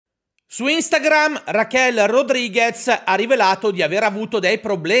Su Instagram Raquel Rodriguez ha rivelato di aver avuto dei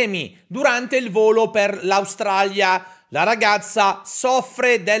problemi durante il volo per l'Australia. La ragazza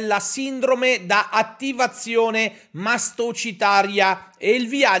soffre della sindrome da attivazione mastocitaria e il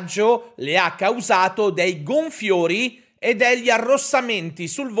viaggio le ha causato dei gonfiori e degli arrossamenti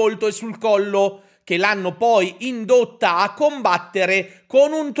sul volto e sul collo, che l'hanno poi indotta a combattere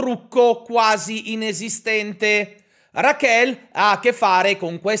con un trucco quasi inesistente. Raquel ha a che fare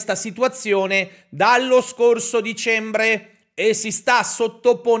con questa situazione dallo scorso dicembre e si sta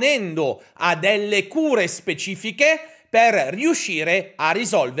sottoponendo a delle cure specifiche per riuscire a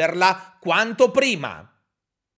risolverla quanto prima.